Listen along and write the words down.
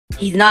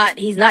he's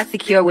not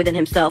secure within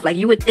himself. Like,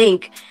 you would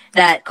think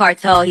that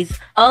Cartel, he's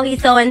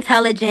so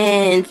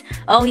intelligent,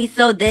 oh, he's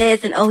so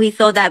this, and oh, he's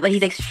so that, but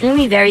he's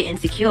extremely very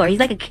insecure. He's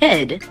like a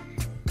kid.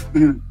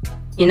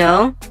 You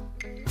know?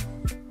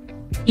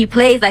 He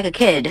plays like a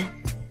kid,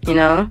 you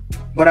know?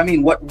 But I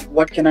mean,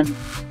 what can an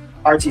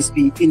artist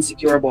be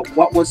insecure about?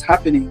 What was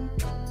happening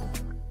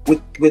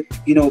with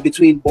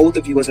between both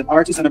of you as an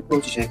artist and a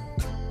protege?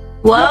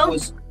 Well,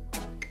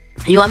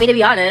 you want me to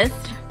be honest?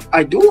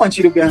 I do want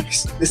you to be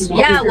honest. This is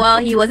well,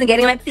 he wasn't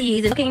getting my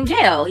He's in fucking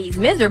jail. He's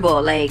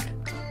miserable. Like,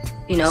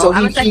 so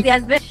I'm a sexy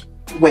ass bitch.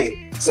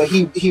 Wait, so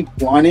he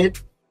wanted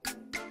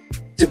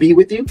to be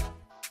with you?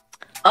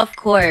 Of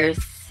course.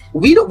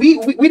 We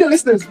the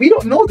listeners, we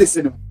don't know this,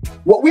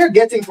 What we are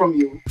getting from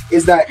you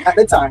is that at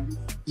the time,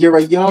 you're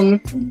a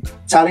young,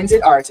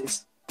 talented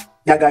artist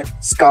that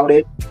got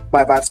scouted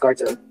by VYBZ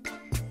KARTEL,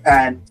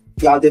 and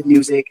y'all did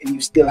music and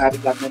you still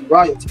haven't gotten any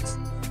royalties.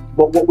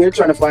 But what we're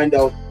trying to find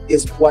out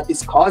is what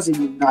is causing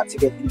you not to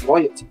get any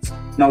royalties.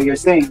 Now, you're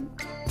saying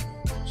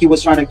he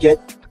was trying to get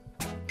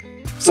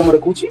some of the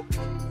Gucci?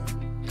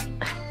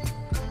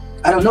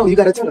 I don't know. You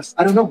gotta tell us.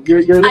 I don't know.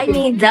 You're looking... I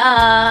mean,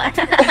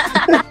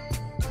 duh.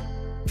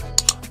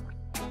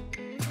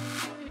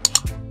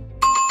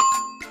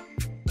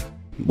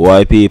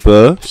 Boy,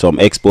 people, some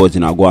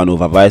exposing are going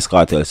over VYBZ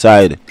KARTEL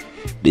side.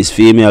 This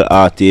female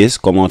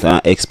artist come out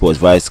and expose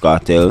VYBZ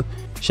KARTEL.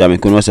 She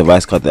make know say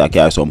VYBZ KARTEL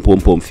carry some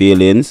pum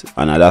feelings,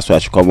 and that's why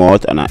she come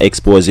out and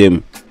expose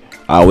him.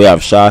 And we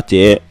have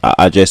Shorty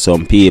address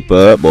some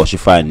people, but she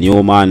find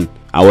new man.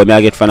 And when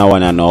I get find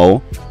one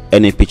now,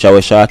 any picture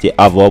where Shorty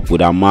have up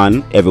with a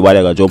man, everybody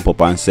gonna jump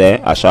up and say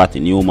a Shorty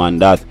new man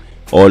that.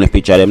 Only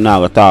picture them now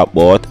gonna talk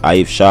about are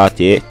if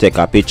Shorty take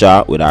a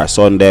picture with her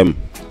son them.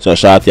 So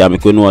Shorty and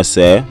me know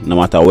say no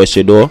matter what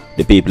she do,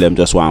 the people them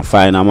just want to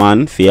find a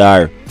man for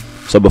her.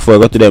 So before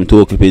we go to them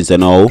two clippings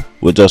now,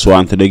 we just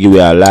want to give you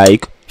a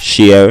like,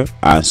 share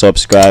and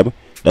subscribe.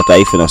 That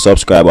if you're not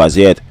subscribers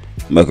yet,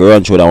 make a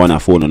run through that one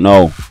phone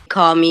now.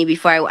 Call me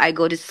before I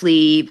go to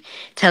sleep,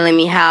 telling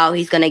me how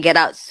he's gonna get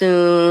out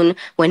soon.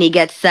 When he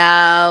gets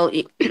out,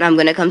 I'm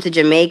gonna come to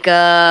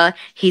Jamaica.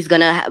 He's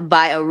gonna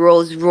buy a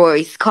Rolls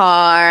Royce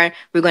car.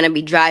 We're gonna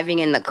be driving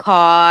in the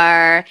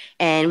car,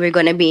 and we're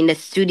gonna be in the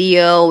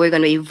studio. We're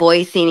gonna be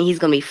voicing. He's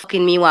gonna be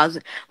fucking me while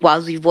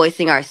we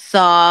voicing our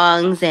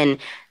songs and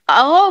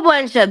a whole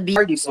bunch of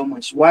argue so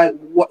much. Why?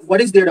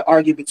 What is there to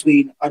argue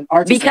between an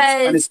artist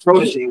and his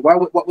protege?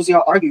 What was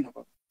y'all arguing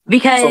about?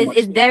 Because so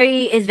it's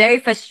very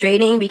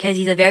frustrating because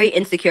he's a very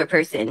insecure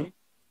person.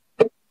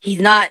 He's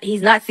not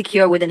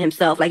secure within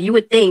himself. Like, you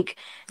would think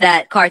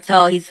that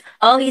Cartel, he's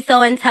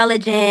so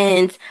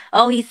intelligent,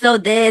 oh, he's so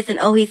this, and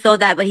oh, he's so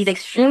that, but he's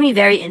extremely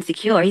very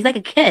insecure. He's like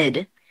a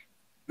kid.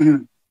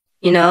 You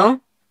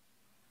know?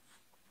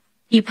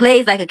 He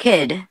plays like a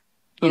kid,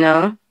 you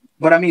know?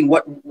 But I mean,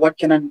 what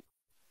can an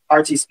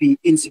artist be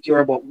insecure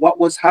about? What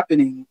was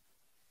happening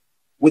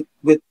with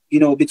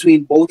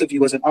between both of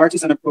you as an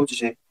artist and a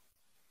protege?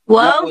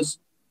 Well,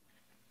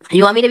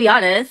 you want me to be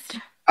honest?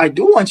 I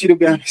do want you to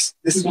be honest.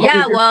 This is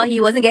well,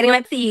 he wasn't getting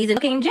my He's in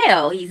fucking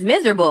jail. He's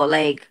miserable.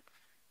 Like,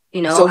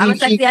 so I'm a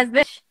sexy ass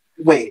bitch.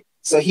 Wait,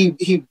 so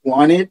he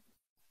wanted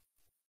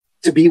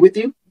to be with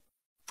you?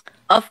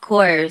 Of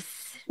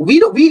course. We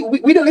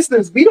the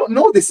listeners, we don't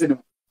know this,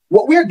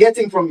 What we're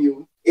getting from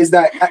you is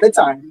that at the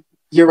time,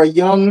 you're a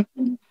young,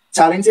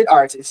 talented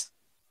artist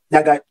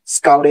that got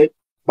scouted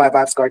by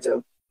VYBZ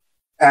KARTEL,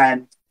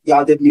 and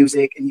y'all did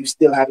music and you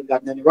still haven't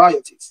gotten any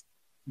royalties.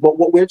 But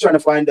what we're trying to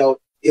find out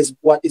is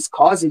what is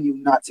causing you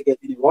not to get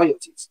any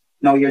royalties.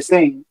 Now, you're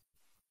saying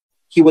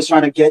he was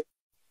trying to get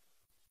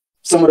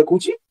some of the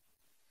Gucci?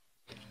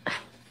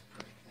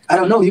 I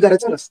don't know. You gotta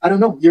tell us. I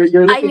don't know. You're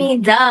looking... I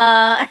mean,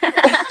 duh.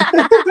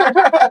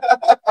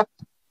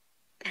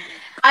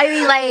 I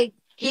mean, like,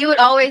 he would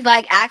always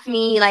ask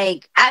me,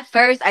 at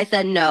first I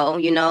said no,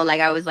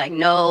 I was like,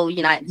 no,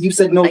 you're not. You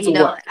said no to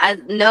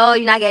what? No,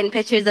 you're not getting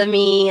pictures of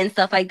me and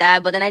stuff like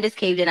that. But then I just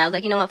caved in. I was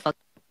like, you know what, fuck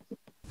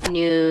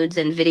nudes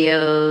and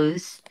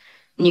videos,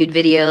 nude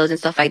videos and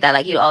stuff like that.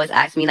 Like, he'd always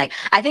ask me,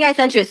 I think I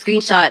sent you a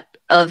screenshot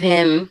of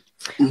him.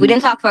 We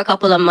didn't talk for a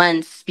couple of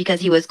months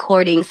because he was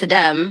courting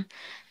Saddam.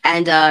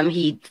 And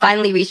he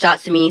finally reached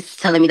out to me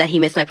telling me that he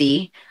missed my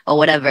fee or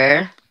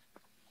whatever.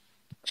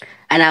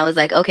 And I was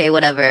like, okay,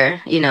 whatever,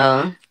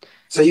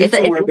 So you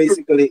two were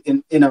basically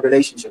in a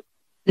relationship?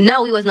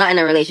 No, we was not in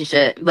a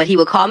relationship. But he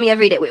would call me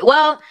every day.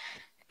 Well,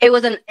 it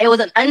was an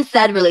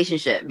unsaid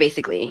relationship,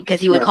 basically.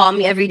 Because he would call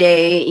me every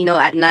day,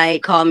 at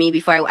night, call me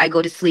before I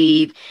go to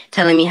sleep,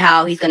 telling me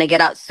how he's going to get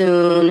out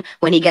soon.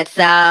 When he gets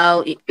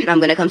out, I'm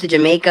going to come to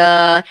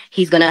Jamaica.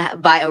 He's going to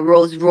buy a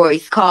Rolls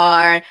Royce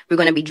car. We're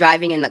going to be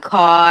driving in the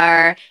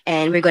car.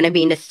 And we're going to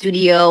be in the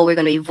studio. We're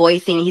going to be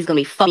voicing. He's going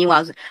to be funny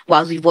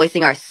while we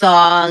voicing our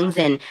songs.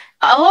 And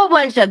a whole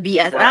bunch of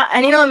BS.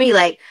 And you know me,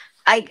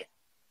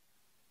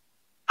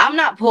 I'm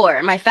not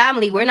poor. My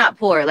family, we're not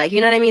poor. Like,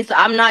 you know what I mean? So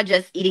I'm not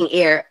just eating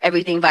air,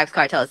 everything VYBZ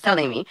KARTEL is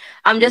telling me.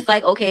 I'm just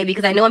like, okay,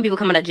 because I know when people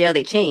come out of jail,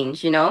 they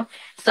change, you know?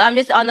 So I'm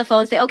just on the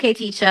phone, say, okay,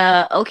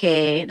 teacher,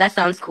 okay, that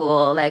sounds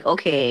cool. Like,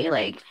 okay,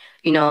 like,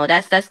 you know,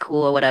 that's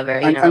cool or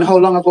whatever, you know? And how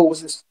long ago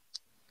was this?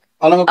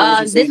 How long ago was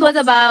he saying This was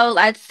about,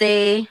 I'd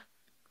say,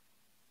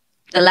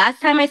 the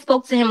last time I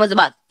spoke to him was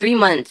about 3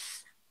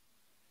 months.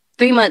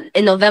 3 months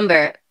in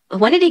November.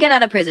 When did he get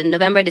out of prison?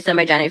 November,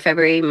 December, January,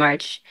 February,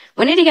 March.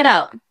 When did he get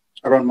out?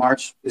 Around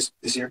March this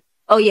year.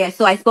 Oh yeah,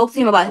 so I spoke to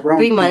him about Around,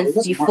 3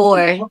 months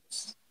before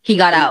he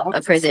got out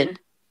of prison.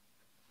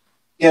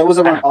 Yeah, it was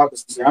around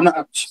August this year. I'm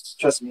not.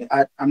 Trust me,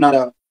 I'm not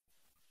a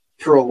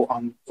pro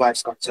on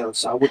VYBZ KARTEL,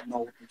 so I wouldn't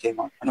know when he came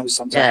out. I know it was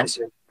sometime this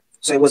year.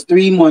 So it was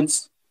 3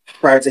 months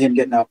prior to him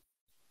getting out.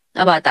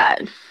 About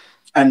that.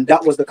 And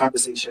that was the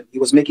conversation. He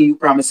was making you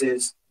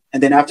promises,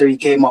 and then after he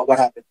came out, what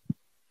happened?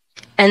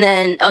 And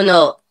then, oh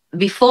no,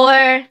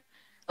 before,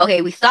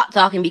 okay, we stopped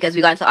talking because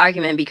we got into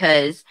argument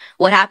because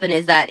what happened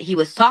is that he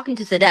was talking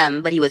to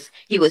them, but he was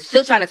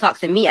still trying to talk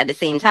to me at the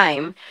same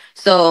time.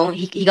 So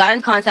he got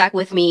in contact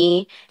with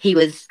me. He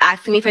was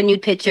asking me for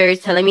nude pictures,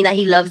 telling me that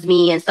he loves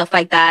me and stuff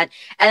like that.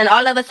 And then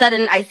all of a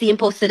sudden, I see him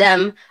post to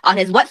them on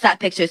his WhatsApp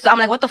pictures. So I'm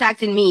like, what the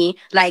fuck's in me?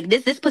 Like,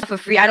 this pussy for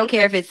free. I don't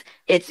care if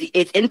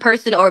it's in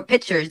person or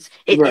pictures.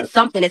 It's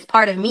something. It's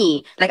part of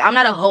me. Like, I'm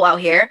not a hoe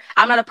out here.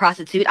 I'm not a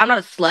prostitute. I'm not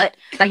a slut.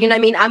 Like, you know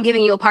what I mean? I'm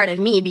giving you a part of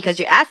me because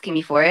you're asking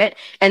me for it.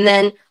 And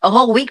then a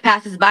whole week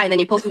passes by, and then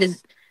you're posting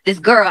this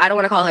girl, I don't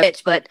want to call her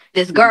bitch, but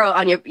this girl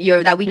on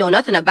your that we know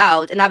nothing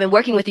about, and I've been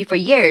working with you for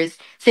years,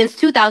 since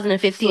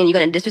 2015, and you're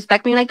gonna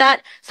disrespect me like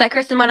that? So I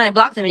cursed him out and I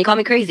blocked him, and he called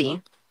me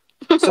crazy.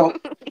 So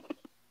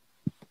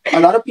a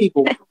lot of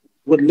people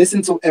would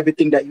listen to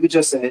everything that you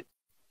just said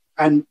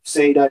and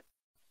say that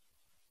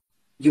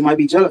you might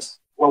be jealous.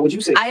 What would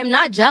you say? I am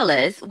not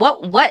jealous.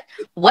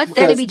 What's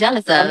there to be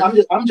jealous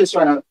of? I'm just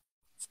trying to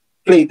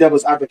play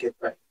devil's advocate,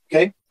 right?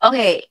 Okay.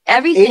 Okay.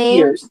 Everything. 8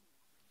 years.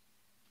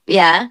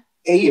 Yeah.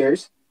 8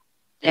 years.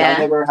 Yeah. I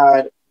never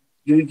had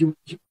you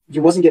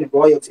wasn't getting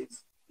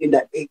royalties in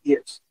that 8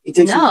 years. It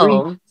takes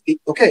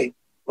okay,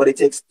 but it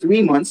takes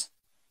 3 months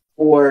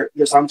for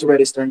your song to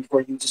register and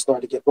for you to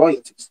start to get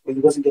royalties. But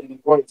you wasn't getting any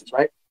royalties,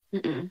 right?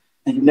 Mm-mm.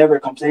 And you never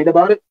complained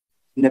about it.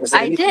 You never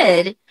said anything. I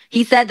did.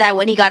 He said that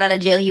when he got out of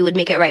jail, he would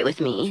make it right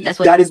with me. That's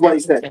what. That is what he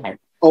said.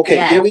 Okay,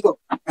 yeah. There we go.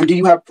 And do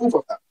you have proof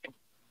of that?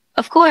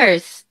 Of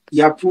course.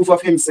 You have proof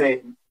of him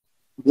saying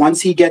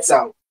once he gets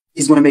out,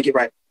 he's going to make it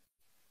right.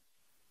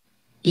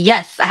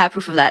 Yes, I have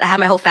proof of that. I have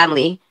my whole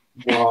family.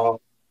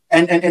 Wow.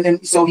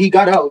 And so he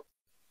got out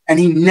and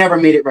he never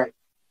made it right.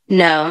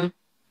 No.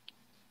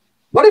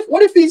 What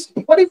if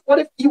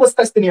he was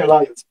testing your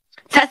loyalty?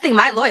 Testing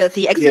my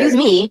loyalty? Excuse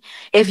me.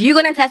 If you're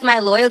gonna test my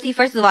loyalty,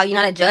 first of all, you're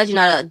not a judge, you're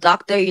not a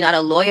doctor, you're not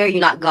a lawyer, you're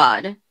not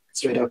God.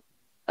 Straight up.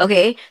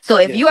 Okay? So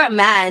if you are a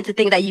man to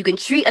think that you can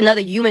treat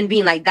another human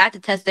being like that to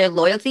test their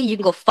loyalty, you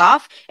can go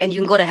off and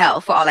you can go to hell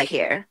for all I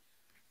care.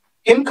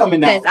 Him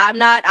coming out. Because I'm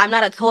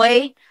not a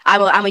toy.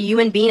 I'm a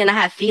human being and I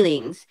have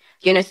feelings.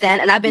 You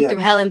understand? And I've been through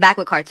hell and back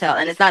with Kartel.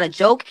 And it's not a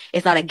joke.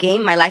 It's not a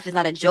game. My life is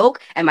not a joke.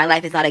 And my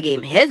life is not a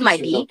game. His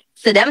might be.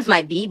 Sadem's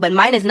might be. But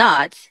mine is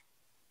not.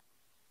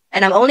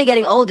 And I'm only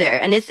getting older.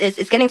 And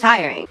it's getting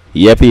tiring.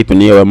 Yeah, people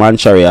near where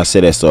Manchari has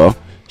said it so.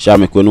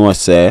 Shamik we know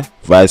say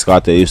VYBZ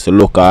KARTEL used to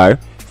look her.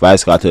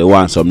 VYBZ KARTEL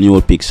want some new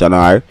pics on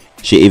her.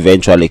 She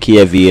eventually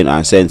cave in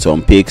and sent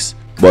some pics.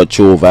 But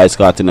through VYBZ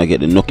KARTEL not get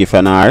the nookie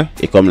from her.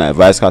 It come like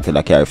VYBZ KARTEL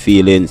that carry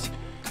feelings.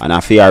 And I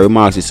fear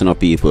remarks this to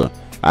people.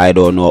 I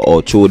don't know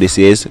how true this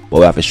is, but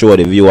we have to show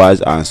the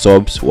viewers and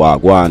subs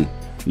what go on.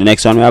 The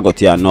next one we are got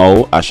here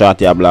now, a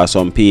Shorty blast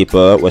some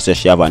people who say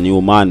she have a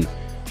new man.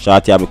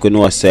 Shorty could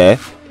know say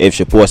if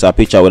she post a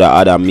picture with a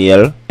other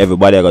male,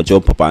 everybody gonna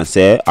jump up and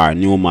say her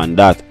new man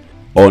that.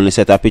 Only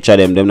set a picture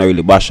them not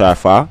really bash her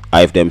for, or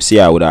if them see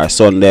her with her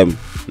son them.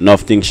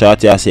 Nothing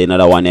Shorty say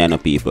another one here no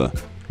people.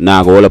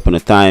 Now go all up on the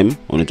time,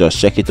 wanna just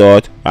check it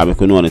out, and we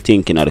can know the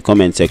thinking in the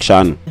comment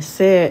section.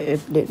 Say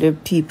if the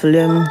people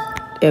them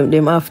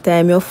have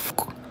time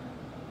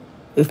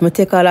if me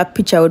take all a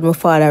picture with my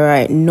father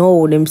right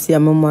now, them see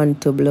my man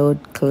to blood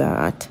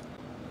clot.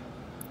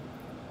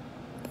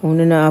 I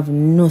don't have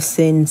no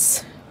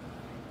sense.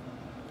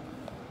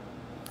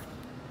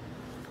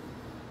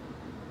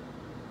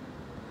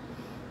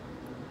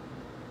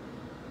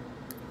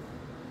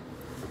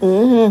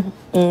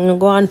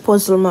 Go and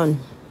puzzle, man.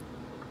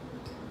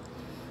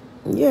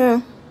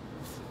 Yeah.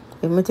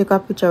 If me take a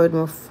picture with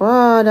my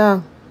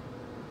father,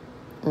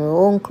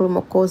 my uncle,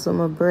 my cousin,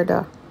 my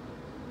brother.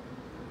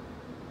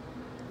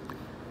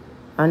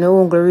 And the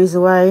only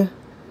reason why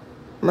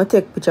I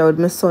take picture with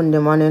my son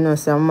them and they know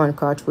say I'm man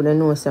catch food, they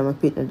know say I'm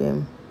pitting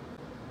them.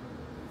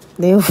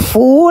 They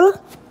fool.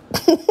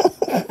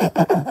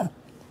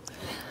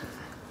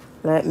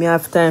 Like me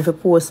have time for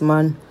post,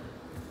 man.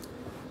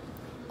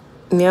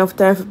 Me have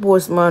time for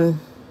post, man.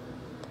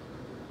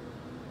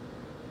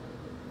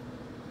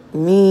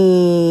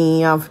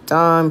 Me have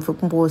time for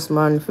post,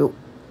 man. For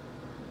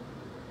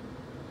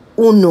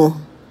Uno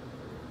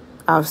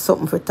have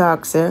something for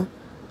talk, say.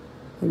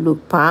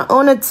 Look pan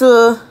on it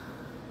too.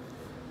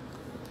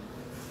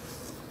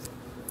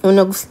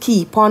 You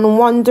keep on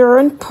wonder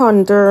and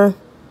ponder.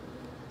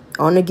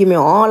 I wanna give me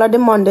all of the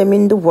money them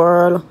in the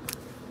world.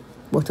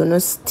 But you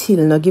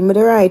still not give me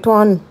the right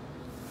one.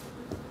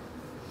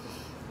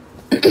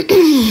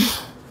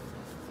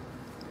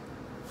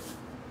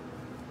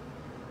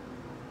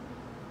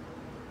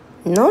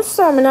 No,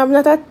 sir, I have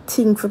not a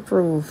thing for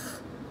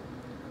proof.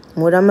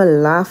 More than I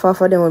laugh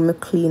off of them when I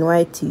clean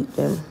white teeth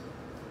them.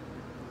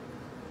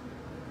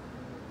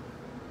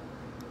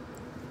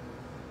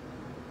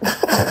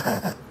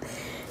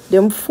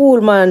 Them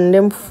fool, man.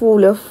 Them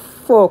fool as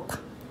fuck.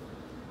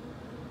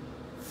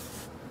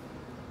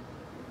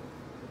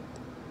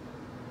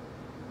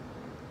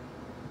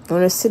 I'm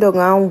gonna sit down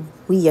and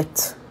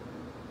wait.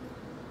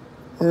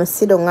 I'm gonna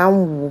sit down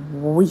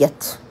and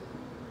wait.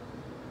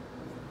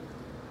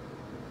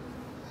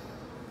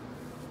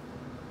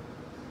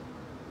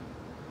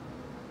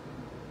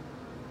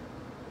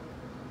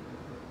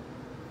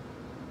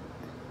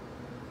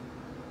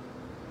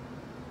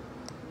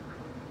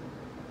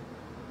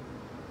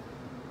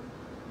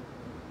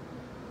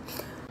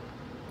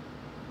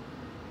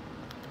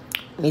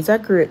 He's a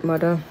great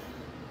mother.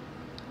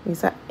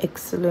 He's an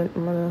excellent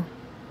mother.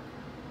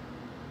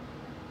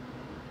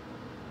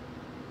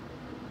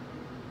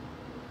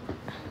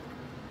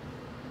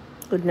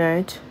 Good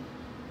night.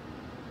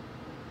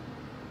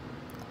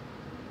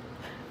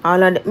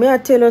 All of me I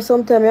tell you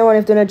sometimes I want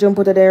if to jump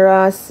out of their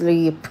ass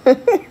sleep. But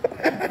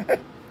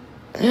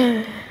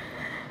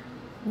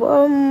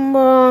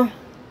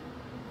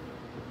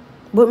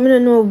me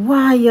don't know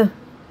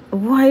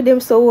why them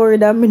so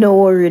worried and me not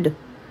worried.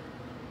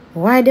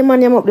 Why them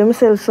man them up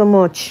themselves so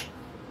much?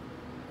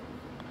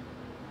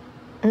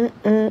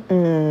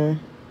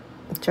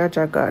 Church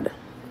of God.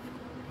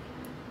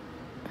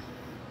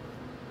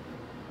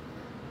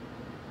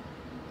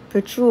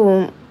 But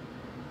true,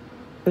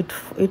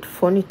 it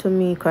funny to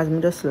me because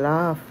me just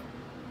laugh.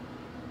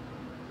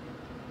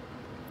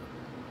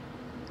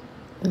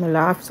 I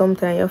laugh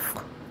sometimes.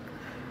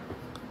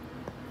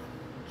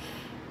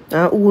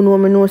 And who know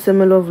me know say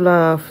me love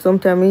laugh.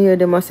 Sometimes I hear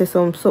them say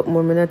something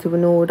but me not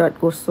even know how that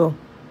goes so.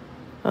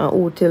 And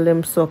who tell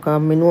them so,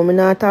 cause me know me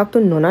not talk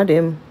to none of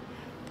them.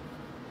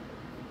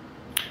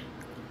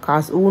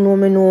 Cause who know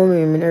me,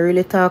 me not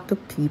really talk to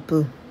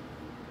people.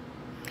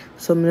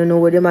 So me don't know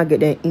where them I get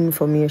their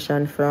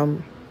information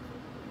from.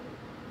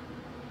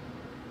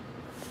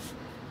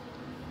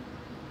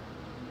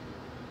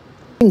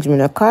 Me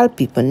not call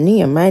people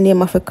name. My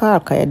name I have to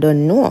call cause I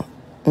don't know.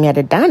 Me are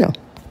the Dano.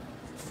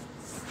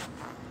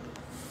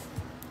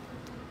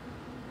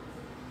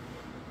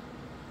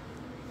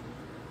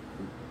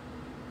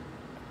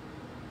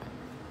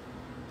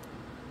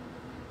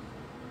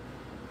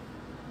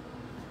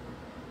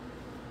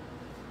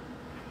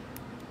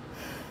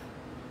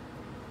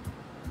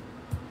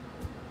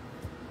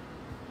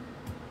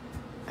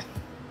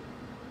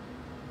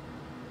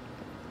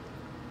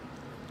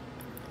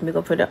 Big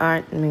up for the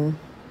art, me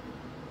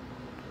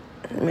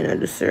not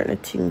do certain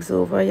things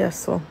over here,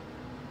 so.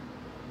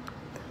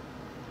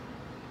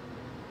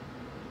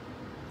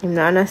 You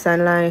not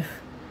understand life.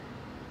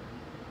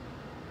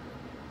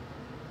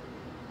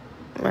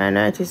 My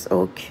night is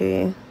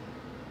okay.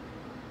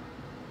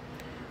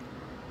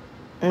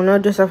 I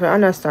not just have to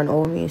understand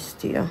how me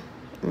stay. I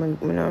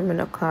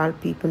not call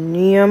people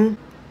name.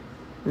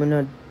 I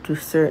not do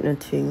certain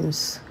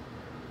things.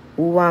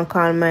 Who want to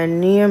call my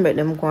name, but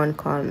them go and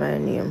call my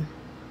name.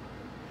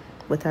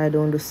 But I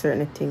don't do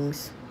certain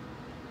things.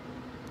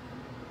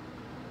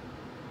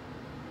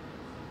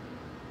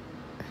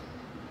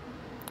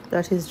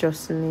 That is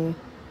just me.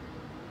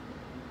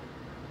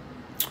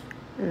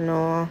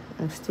 No,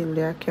 I'm still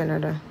there,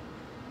 Canada.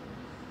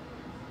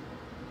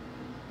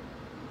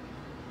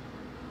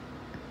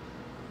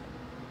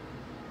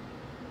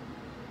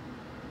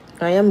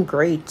 I am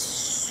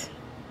great.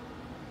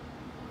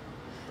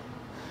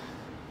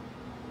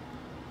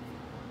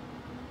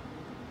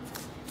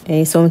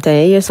 Hey, sometimes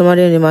I hear some of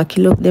them might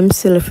kill up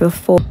themselves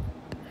for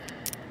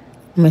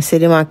I say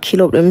they might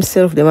kill up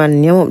themselves, they might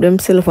name up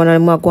themselves, and they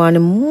might go on the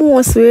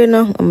most way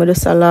now. I'm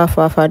just a laugh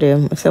off of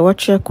them. I say,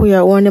 watch your kuya,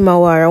 I want them a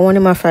war, I want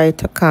them a fight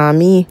to calm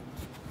me.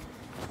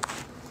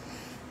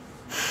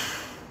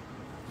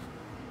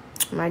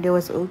 My day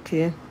was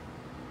okay.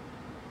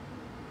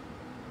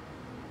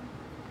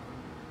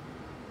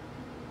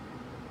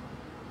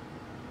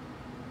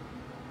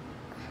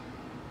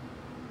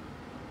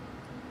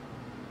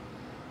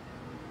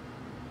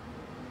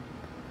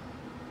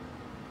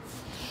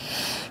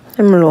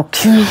 I'm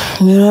lucky.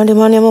 You know, the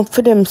man them up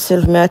for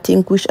themselves. I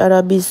think which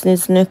other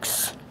business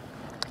next.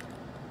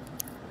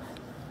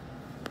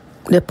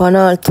 The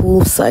panel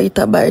 2 site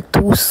I buy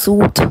 2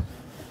 suit.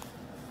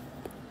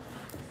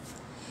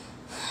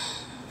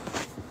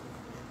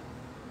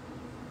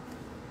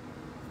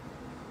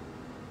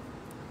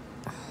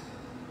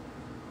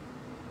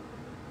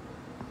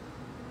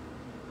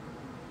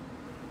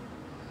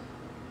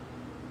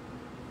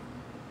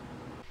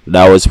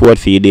 That was sport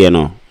for you there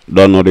now.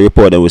 Don't know the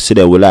report, they will see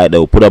them, we like, they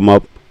will put them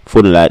up,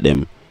 phone like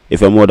them. If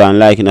you're more than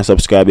liking and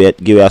subscribe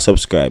yet, give it a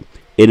subscribe.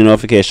 Hit the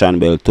notification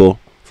bell too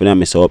for not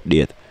miss an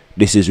update.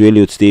 This is Real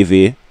Yutes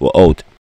TV. We're out.